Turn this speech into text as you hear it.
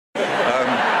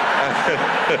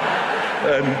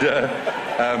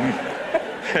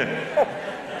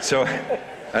So,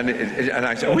 and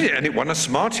I said, oh, yeah, and it won a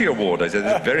Smarty Award. I said,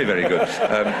 it's very, very good.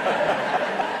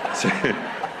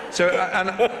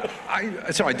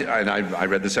 I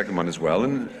read the second one as well,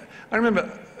 and I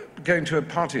remember going to a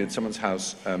party at someone's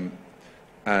house,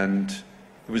 and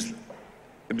it was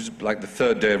like the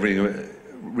third day of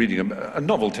reading. A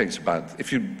novel takes about,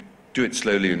 if you do it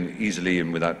slowly and easily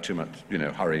and without too much,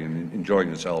 hurry and enjoying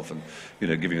yourself and,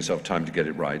 giving yourself time to get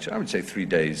it right, I would say 3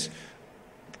 days.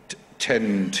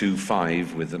 10 to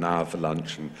 5 with an hour for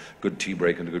lunch and good tea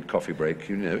break and a good coffee break,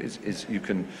 you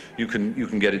can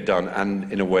get it done,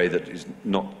 and in a way that is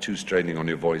not too straining on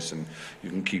your voice, and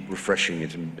you can keep refreshing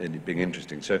it and it being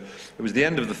interesting. So it was the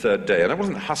end of the third day, and I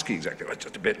wasn't husky exactly, I was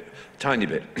just tiny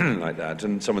bit like that.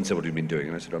 And someone said, what have you been doing?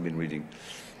 And I said, I've been reading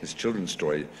this children's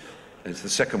story. And it's the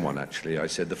second one, actually. I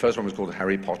said the first one was called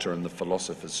Harry Potter and the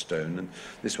Philosopher's Stone, and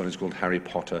this one is called Harry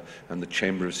Potter and the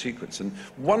Chamber of Secrets. And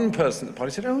one person at the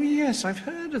party said, oh, yes, I've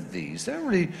heard of these.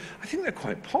 I think they're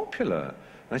quite popular. And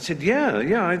I said,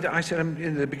 yeah. I said,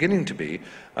 in the beginning to be.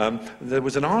 There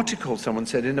was an article, someone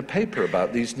said, in a paper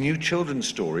about these new children's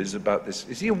stories about this.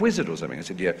 Is he a wizard or something? I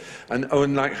said, yeah.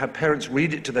 And like have parents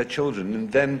read it to their children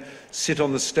and then sit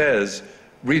on the stairs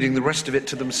reading the rest of it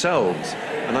to themselves.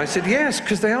 And I said, yes,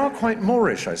 because they are quite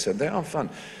Moorish, I said. They are fun.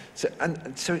 So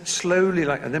it's slowly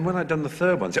like, and then when I'd done the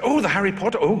third one, I said, oh, the Harry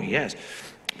Potter, oh, yes.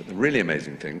 But the really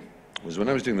amazing thing was when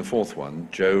I was doing the fourth one,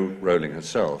 Jo Rowling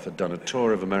herself had done a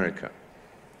tour of America,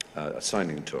 a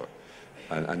signing tour.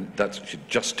 And she'd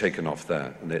just taken off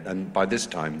there. And by this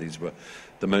time, these were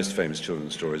the most famous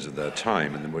children's stories of their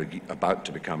time, and they were about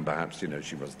to become, perhaps,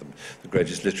 she was the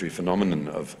greatest literary phenomenon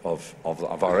of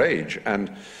our age.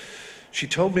 And she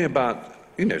told me about,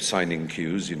 signing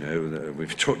cues,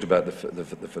 we've talked about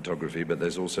the photography, but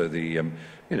there's also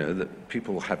that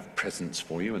people have presents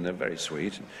for you, and they're very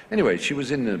sweet. Anyway, she was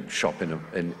in a shop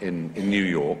in New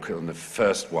York on the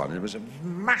first one, and it was a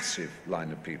massive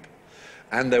line of people.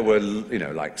 And there were,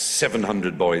 like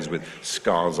 700 boys with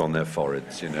scars on their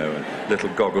foreheads, and little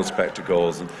goggle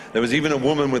spectacles. And there was even a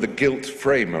woman with a gilt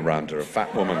frame around her, a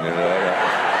fat woman.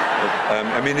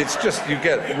 I mean, it's just, you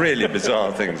get really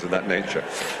bizarre things of that nature.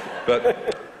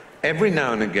 But every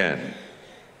now and again,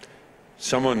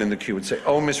 someone in the queue would say,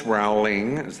 oh, Miss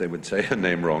Rowling, as they would say her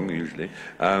name wrong, usually.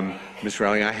 Miss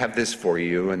Rowling, I have this for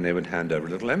you. And they would hand over a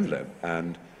little envelope.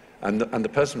 And the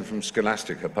person from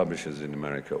Scholastic, her publishers in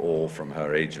America, or from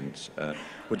her agents,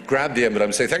 would grab the envelope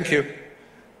and say, thank you,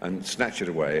 and snatch it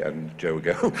away, and Jo would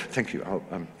go, oh, thank you,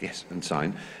 yes, and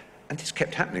sign. And this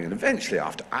kept happening, and eventually,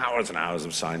 after hours and hours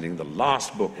of signing, the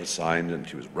last book was signed, and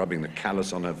she was rubbing the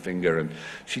callus on her finger, and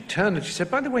she turned and she said,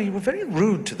 by the way, you were very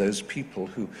rude to those people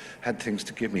who had things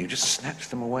to give me. You just snatched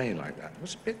them away like that. It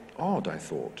was a bit odd, I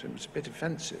thought. It was a bit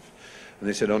offensive. And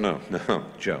they said, oh, no,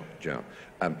 Jo.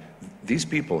 These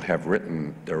people have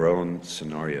written their own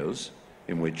scenarios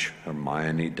in which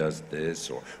Hermione does this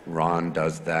or Ron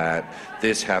does that.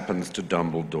 This happens to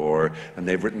Dumbledore, and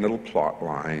they've written little plot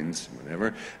lines,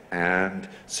 whatever. And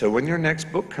so when your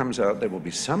next book comes out, there will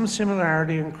be some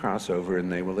similarity and crossover,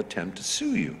 and they will attempt to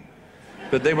sue you.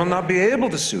 But they will not be able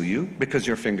to sue you because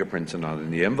your fingerprints are not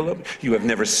in the envelope. You have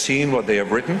never seen what they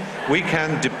have written. We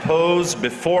can depose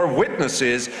before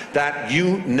witnesses that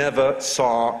you never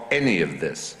saw any of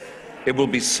this. It will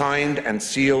be signed and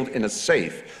sealed in a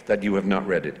safe that you have not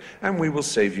read it. And we will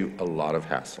save you a lot of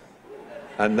hassle.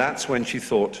 And that's when she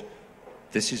thought,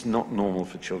 this is not normal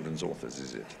for children's authors,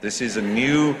 is it? This is a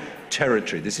new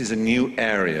territory. This is a new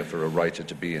area for a writer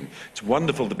to be in. It's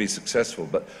wonderful to be successful,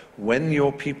 but when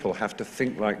your people have to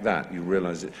think like that, you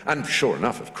realize it. And sure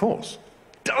enough, of course,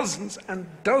 dozens and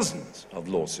dozens of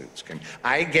lawsuits came.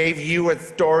 I gave you a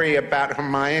story about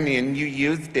Hermione and you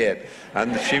used it.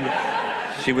 And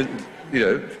she would,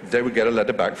 they would get a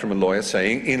letter back from a lawyer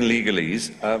saying, in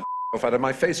legalese, off out of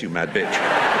my face, you mad bitch.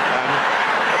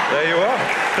 And there you are.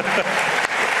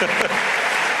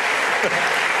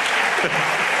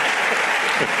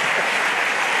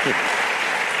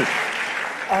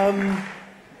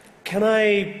 Can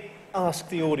I ask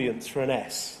the audience for an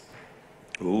S?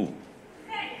 Ooh.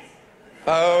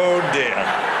 Oh dear.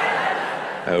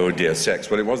 Oh dear,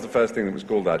 sex. Well, it was the first thing that was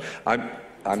called that.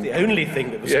 It's the only thing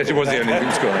that was called that. Yes, it was the only thing that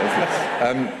was called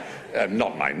that.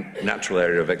 Not my natural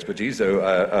area of expertise,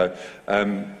 though.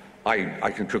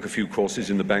 I can cook a few courses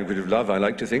in the banquet of love, I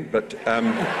like to think, but I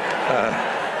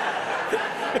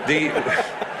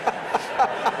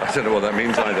don't know what that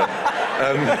means either.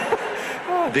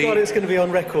 God, it's going to be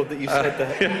on record that you said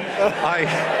that.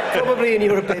 Probably in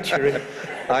your obituary.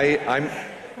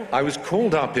 I was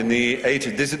called up in the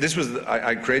 80s.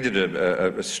 I created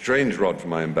a strange rod for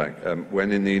my own back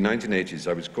when in the 1980s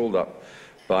I was called up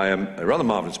by a rather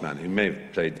marvellous man who may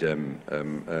have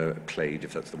played,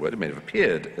 if that's the word, he may have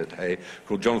appeared at Hay,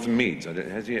 called Jonathan Meades.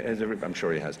 I'm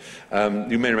sure he has.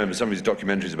 You may remember some of his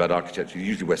documentaries about architecture. He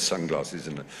usually wears sunglasses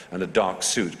and a dark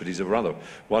suit, but he's a rather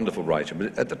wonderful writer.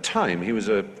 But at the time, he was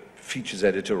a features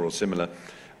editor or similar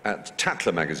at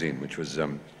Tatler magazine, which was,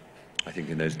 I think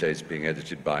in those days, being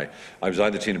edited by, I was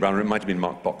either Tina Brown or it might have been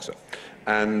Mark Boxer.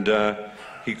 And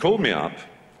he called me up.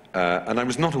 And I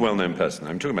was not a well-known person.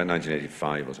 I'm talking about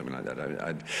 1985 or something like that.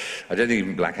 I don't think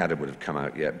even Blackadder would have come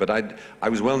out yet. But I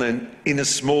was well-known in a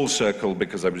small circle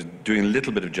because I was doing a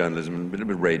little bit of journalism and a little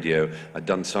bit of radio. I'd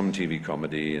done some TV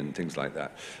comedy and things like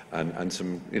that. And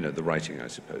some, the writing, I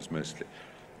suppose, mostly.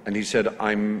 And he said,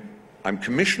 I'm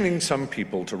commissioning some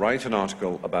people to write an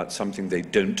article about something they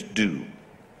don't do.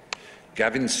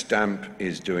 Gavin Stamp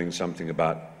is doing something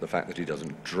about the fact that he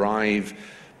doesn't drive.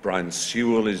 Brian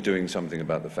Sewell is doing something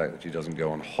about the fact that he doesn't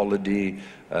go on holiday.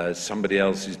 Somebody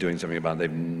else is doing something about they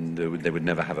would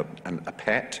never have a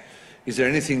pet. Is there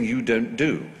anything you don't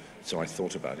do? So I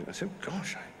thought about it. I said,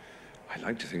 gosh, I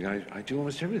like to think I do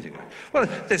almost everything. Well,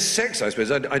 there's sex, I suppose.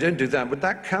 I don't do that. Would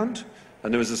that count?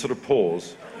 And there was a sort of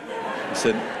pause. He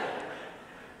said,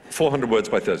 400 words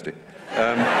by Thursday.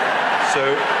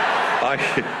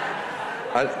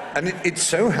 And it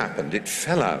so happened, it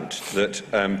fell out that,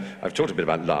 I've talked a bit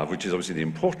about love, which is obviously the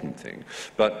important thing,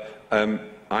 but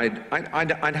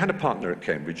I'd had a partner at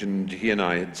Cambridge, and he and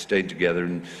I had stayed together,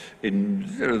 and in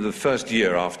the first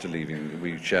year after leaving,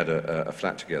 we shared a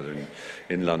flat together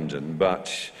in London, but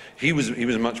he was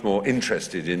much more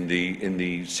interested in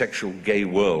the sexual gay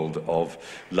world of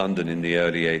London in the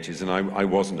early 80s, and I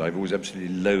wasn't. I've always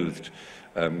absolutely loathed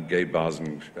gay bars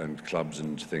and clubs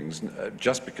and things,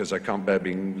 just because I can't bear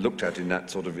being looked at in that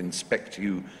sort of inspect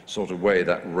you sort of way,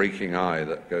 that raking eye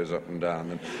that goes up and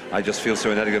down, and I just feel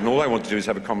so inadequate, and all I want to do is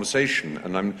have a conversation,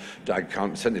 and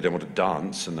certainly don't want to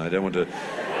dance, and I don't want to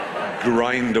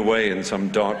grind away in some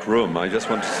dark room. I just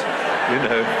want to,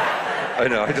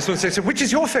 I just want to say, so which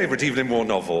is your favourite Evelyn Waugh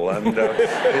novel? And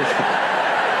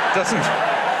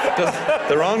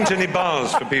there aren't any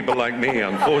bars for people like me,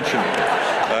 unfortunately.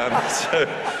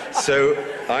 So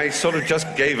I sort of just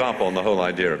gave up on the whole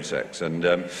idea of sex, and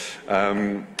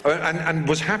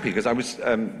was happy because I was.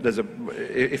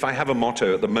 If I have a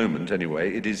motto at the moment,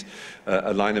 anyway, it is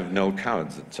a line of Noel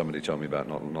Coward's that somebody told me about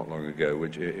not long ago,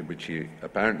 which he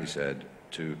apparently said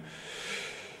to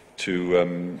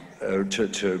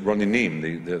Ronnie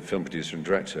Neame, the film producer and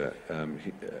director,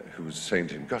 who was saying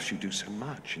to him, gosh, you do so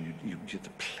much, and you do the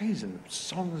plays and the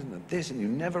songs and this, and you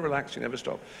never relax, you never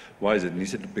stop. Why is it? And he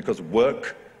said, because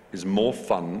work is more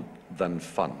fun than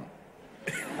fun.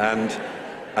 And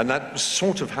that was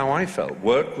sort of how I felt.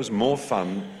 Work was more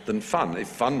fun than fun. If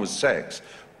fun was sex,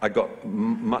 I got a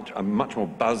much more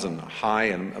buzz and high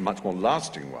and a much more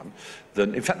lasting one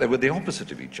than, in fact, they were the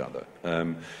opposite of each other.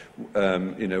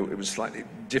 It was slightly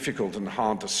difficult and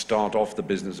hard to start off the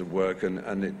business of work,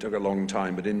 and it took a long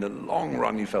time, but in the long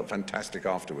run, you felt fantastic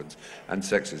afterwards, and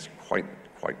sex is quite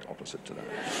opposite to that.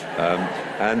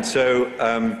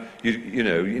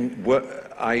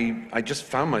 I just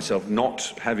found myself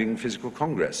not having physical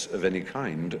congress of any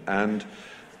kind, and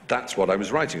that's what I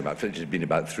was writing about. It had been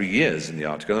about 3 years in the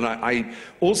article, and I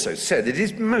also said it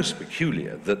is most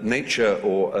peculiar that nature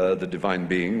or the divine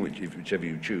being, whichever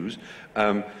you choose,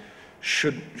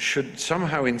 should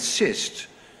somehow insist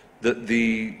that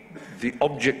the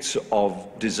objects of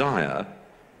desire,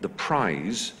 the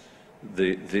prize,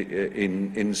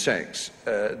 in sex,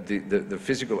 the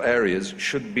physical areas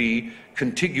should be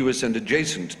contiguous and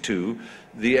adjacent to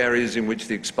the areas in which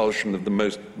the expulsion of the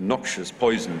most noxious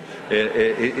poison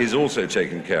is also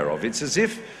taken care of. It's as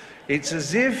if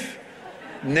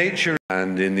nature.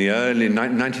 And in the early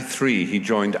 1993, he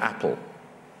joined Apple,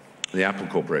 the Apple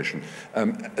Corporation.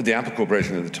 The Apple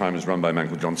Corporation at the time was run by a man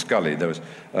called John Scully.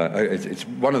 It's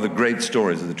one of the great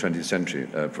stories of the 20th century,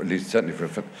 at least certainly for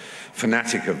a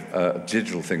fanatic of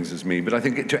digital things as me. But I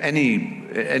think to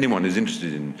anyone who's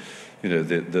interested in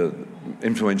the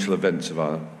influential events of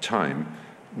our time,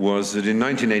 was that in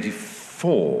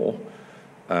 1984,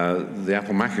 the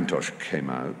Apple Macintosh came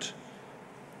out.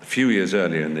 A few years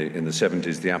earlier, in the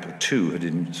 70s, the Apple II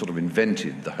had sort of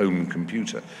invented the home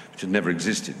computer, which had never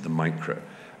existed, the micro.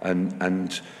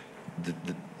 And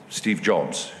Steve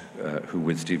Jobs, who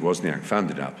with Steve Wozniak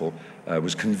founded Apple,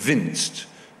 was convinced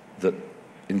that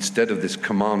instead of this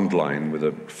command line with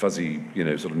a fuzzy,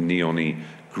 sort of neon-y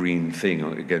green thing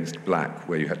against black,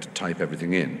 where you had to type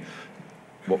everything in,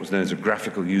 what was known as a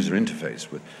graphical user interface,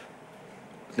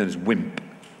 known as WIMP,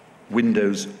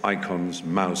 Windows, icons,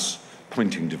 mouse,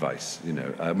 pointing device,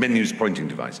 menus pointing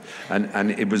device.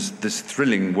 And it was this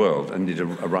thrilling world, and it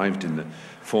arrived in the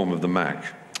form of the Mac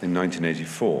in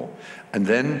 1984. And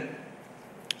then,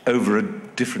 over a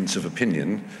difference of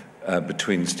opinion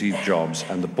between Steve Jobs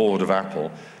and the board of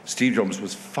Apple, Steve Jobs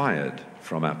was fired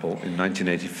from Apple in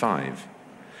 1985.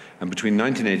 And between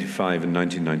 1985 and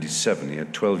 1997, he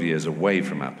had 12 years away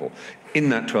from Apple. In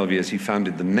that 12 years, he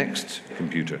founded the next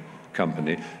computer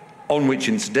company, on which,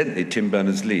 incidentally, Tim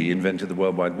Berners-Lee invented the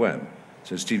World Wide Web.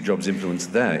 So Steve Jobs' influence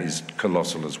there is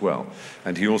colossal as well.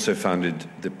 And he also founded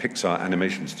the Pixar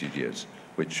animation studios,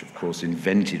 which, of course,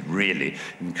 invented, really,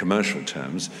 in commercial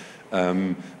terms,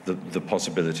 the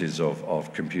possibilities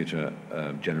of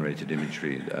computer-generated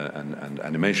imagery and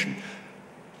animation.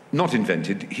 Not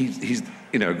invented. He's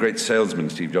a great salesman,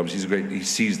 Steve Jobs. He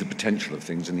sees the potential of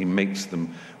things and he makes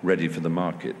them ready for the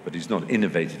market. But he's not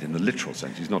innovated in the literal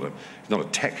sense. He's not a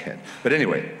tech head. But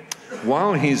anyway,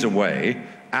 while he's away,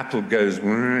 Apple goes,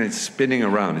 it's spinning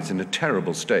around. It's in a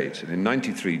terrible state. And in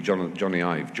 '93, Johnny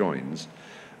Ive joins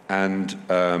and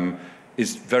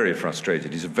is very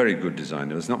frustrated. He's a very good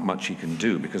designer. There's not much he can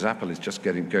do because Apple is just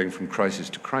going from crisis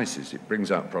to crisis. It brings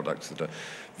out products that are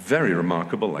very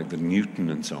remarkable, like the Newton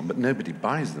and so on, but nobody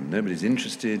buys them. Nobody's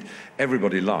interested.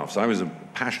 Everybody laughs. I was a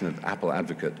passionate Apple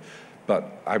advocate,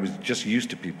 but I was just used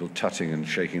to people tutting and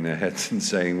shaking their heads and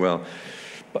saying, well,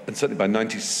 and certainly by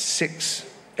 '96,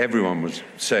 everyone was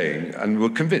saying, and were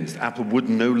convinced, Apple would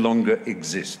no longer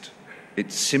exist. It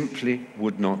simply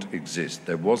would not exist.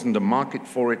 There wasn't a market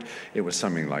for it. It was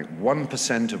something like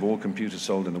 1% of all computers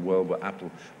sold in the world were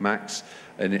Apple Macs,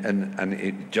 and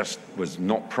it just was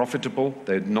not profitable.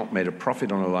 They had not made a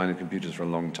profit on a line of computers for a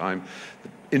long time. The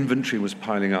inventory was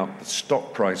piling up. The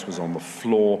stock price was on the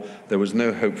floor. There was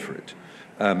no hope for it.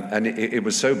 And it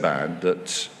was so bad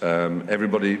that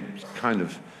everybody kind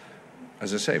of,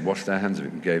 as I say, washed their hands of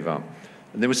it and gave up.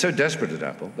 And they were so desperate at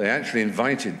Apple, they actually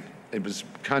invited. It was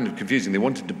kind of confusing. They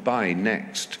wanted to buy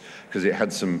Next because it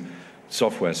had some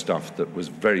software stuff that was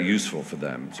very useful for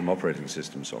them, some operating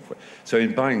system software. So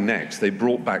in buying Next, they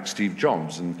brought back Steve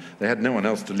Jobs, and they had no one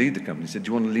else to lead the company. He said, do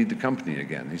you want to lead the company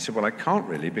again? And he said, well, I can't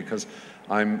really because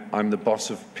I'm the boss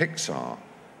of Pixar,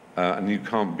 and you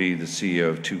can't be the CEO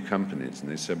of two companies.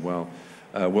 And they said, well,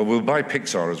 we'll buy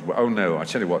Pixar as well. Oh, no, I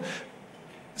tell you what,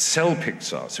 sell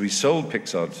Pixar. So he sold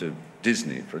Pixar to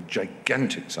Disney for a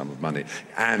gigantic sum of money,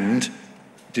 and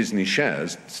Disney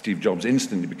shares. Steve Jobs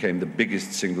instantly became the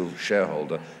biggest single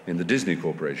shareholder in the Disney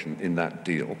Corporation in that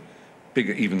deal,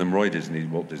 bigger even than Roy Disney,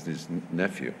 Walt Disney's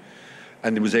nephew,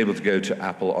 and he was able to go to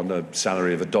Apple on a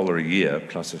salary of $1 a year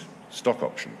plus a stock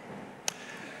option.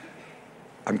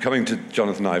 I'm coming to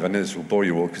Jonathan Ive. I know this will bore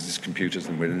you all because it's computers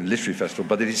and we're in a literary festival,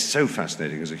 but it is so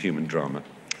fascinating as a human drama.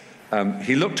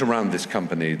 He looked around this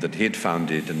company that he had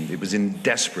founded, and it was in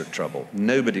desperate trouble.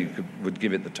 Nobody would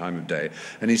give it the time of day.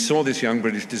 And he saw this young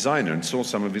British designer and saw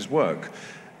some of his work.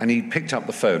 And he picked up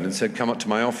the phone and said, come up to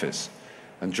my office.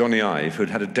 And Johnny Ive, who'd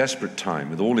had a desperate time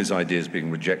with all his ideas being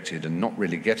rejected and not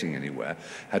really getting anywhere,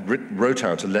 wrote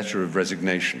out a letter of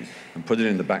resignation and put it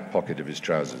in the back pocket of his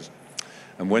trousers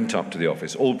and went up to the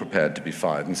office, all prepared to be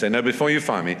fired, and said, no, before you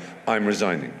fire me, I'm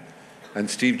resigning. And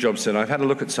Steve Jobs said, I've had a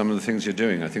look at some of the things you're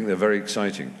doing. I think they're very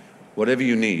exciting. Whatever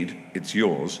you need, it's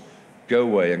yours. Go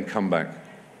away and come back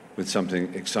with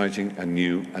something exciting and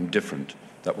new and different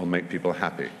that will make people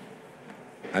happy.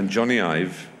 And Johnny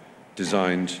Ive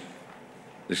designed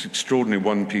this extraordinary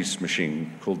one-piece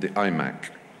machine called the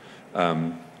iMac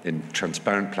in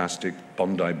transparent plastic,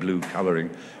 Bondi blue coloring.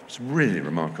 It's really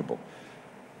remarkable.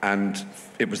 And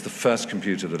it was the first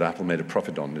computer that Apple made a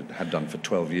profit on. It had done for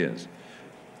 12 years.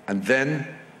 And then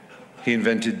he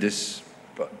invented this,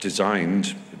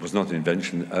 designed, it was not an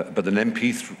invention, but an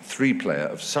MP3 player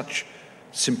of such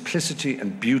simplicity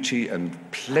and beauty and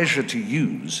pleasure to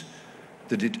use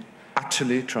that it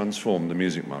utterly transformed the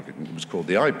music market. It was called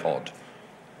the iPod.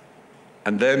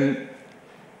 And then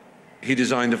he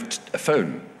designed a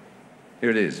phone.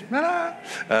 Here it is.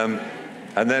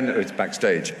 And then, it's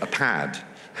backstage, a pad.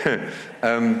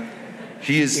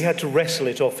 He had to wrestle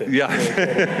it off him.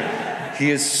 Yeah. He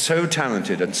is so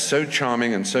talented and so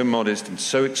charming and so modest and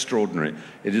so extraordinary.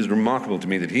 It is remarkable to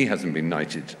me that he hasn't been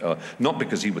knighted, not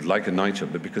because he would like a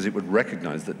knighthood, but because it would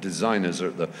recognize that designers are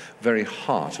at the very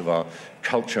heart of our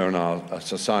culture and our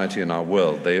society and our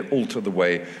world. They alter the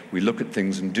way we look at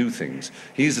things and do things.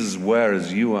 He's as aware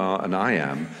as you are and I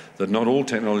am that not all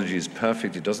technology is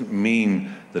perfect. It doesn't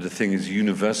mean that a thing is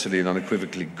universally and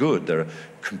unequivocally good. There are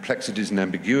complexities and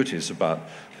ambiguities about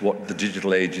what the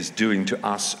digital age is doing to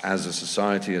us as a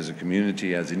society, as a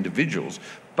community, as individuals.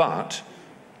 But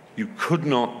you could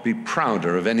not be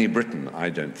prouder of any Briton, I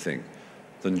don't think,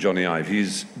 than Johnny Ive.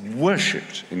 He's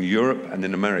worshipped in Europe and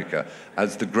in America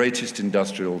as the greatest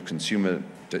consumer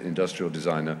industrial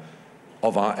designer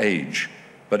of our age.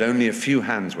 But only a few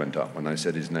hands went up when I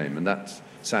said his name, and that's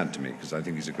sad to me, because I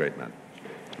think he's a great man.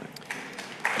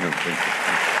 No, thank you.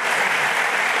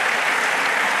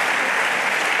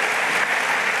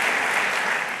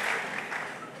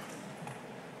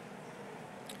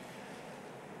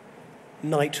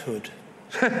 Knighthood.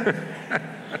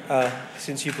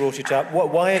 Since you brought it up,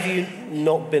 why have you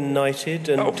not been knighted,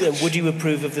 and would you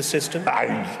approve of the system?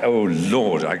 Oh,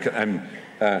 Lord,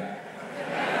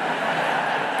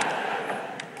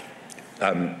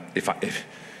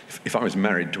 if I was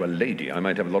married to a lady, I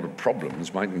might have a lot of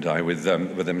problems, mightn't I, with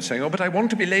them saying, "Oh, but I want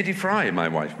to be Lady Fry," my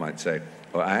wife might say.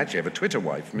 Well, I actually have a Twitter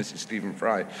wife, Mrs. Stephen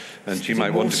Fry, and she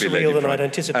might want to be Lady Fry. More surreal than I'd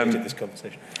anticipated this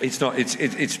conversation.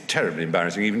 It's terribly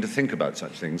embarrassing even to think about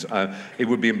such things. It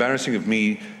would be embarrassing of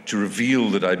me to reveal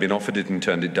that I'd been offered it and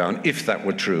turned it down, if that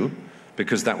were true,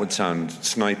 because that would sound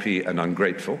snipey and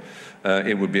ungrateful.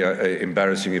 It would be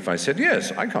embarrassing if I said,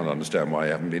 yes, I can't understand why I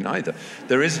haven't been either.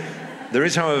 There is,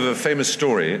 however, a famous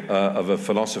story of a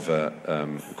philosopher, a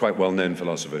quite well-known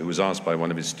philosopher, who was asked by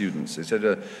one of his students. They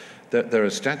said, there are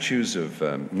statues of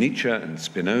Nietzsche and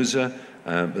Spinoza,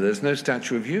 but there's no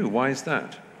statue of you. Why is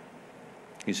that?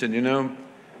 He said,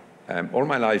 all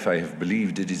my life I have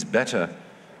believed it is better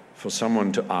for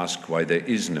someone to ask why there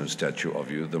is no statue of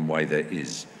you than why there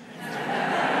is.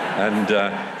 And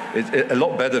it's a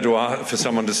lot better for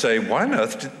someone to say, why on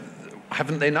earth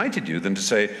haven't they knighted you, than to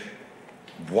say,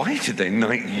 why did they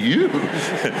knight you?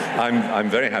 I'm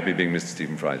very happy being Mr.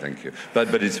 Stephen Fry, thank you.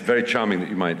 But it's very charming that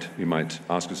you might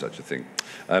ask for such a thing.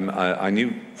 I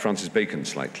knew Francis Bacon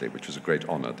slightly, which was a great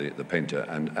honour, the painter,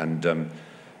 and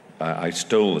I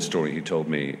stole the story he told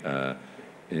me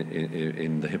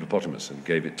in The Hippopotamus and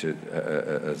gave it to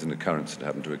as an occurrence that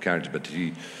happened to a character. But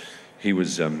he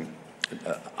was.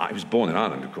 I was born in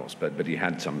Ireland, of course, but he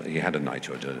had a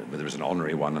knighthood. There was an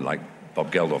honorary one, and like Bob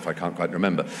Geldof, I can't quite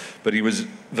remember. But he was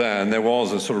there, and there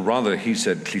was a sort of rather, he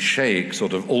said, cliché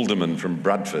sort of alderman from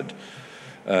Bradford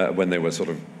when they were sort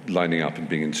of lining up and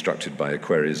being instructed by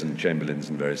equerries and chamberlains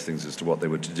and various things as to what they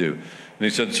were to do. And he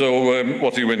said, so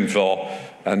what are you in for?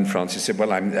 And Francis said, well,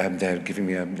 they're giving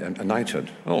me a knighthood.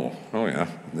 Oh yeah.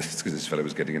 This is because this fellow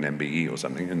was getting an MBE or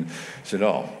something. And he said,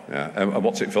 oh, yeah. And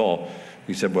what's it for?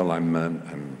 He said, well, I'm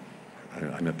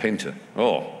a painter.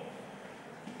 Oh,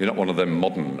 you're not one of them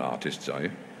modern artists, are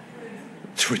you?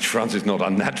 To which Francis, not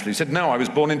unnaturally, said, no, I was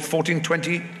born in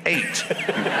 1428.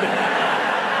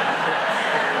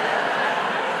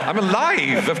 I'm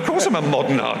alive. Of course I'm a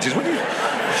modern artist. What do you...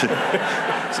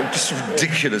 It's just a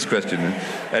ridiculous question.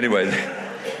 Anyway,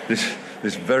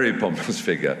 this very pompous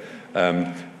figure.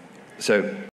 So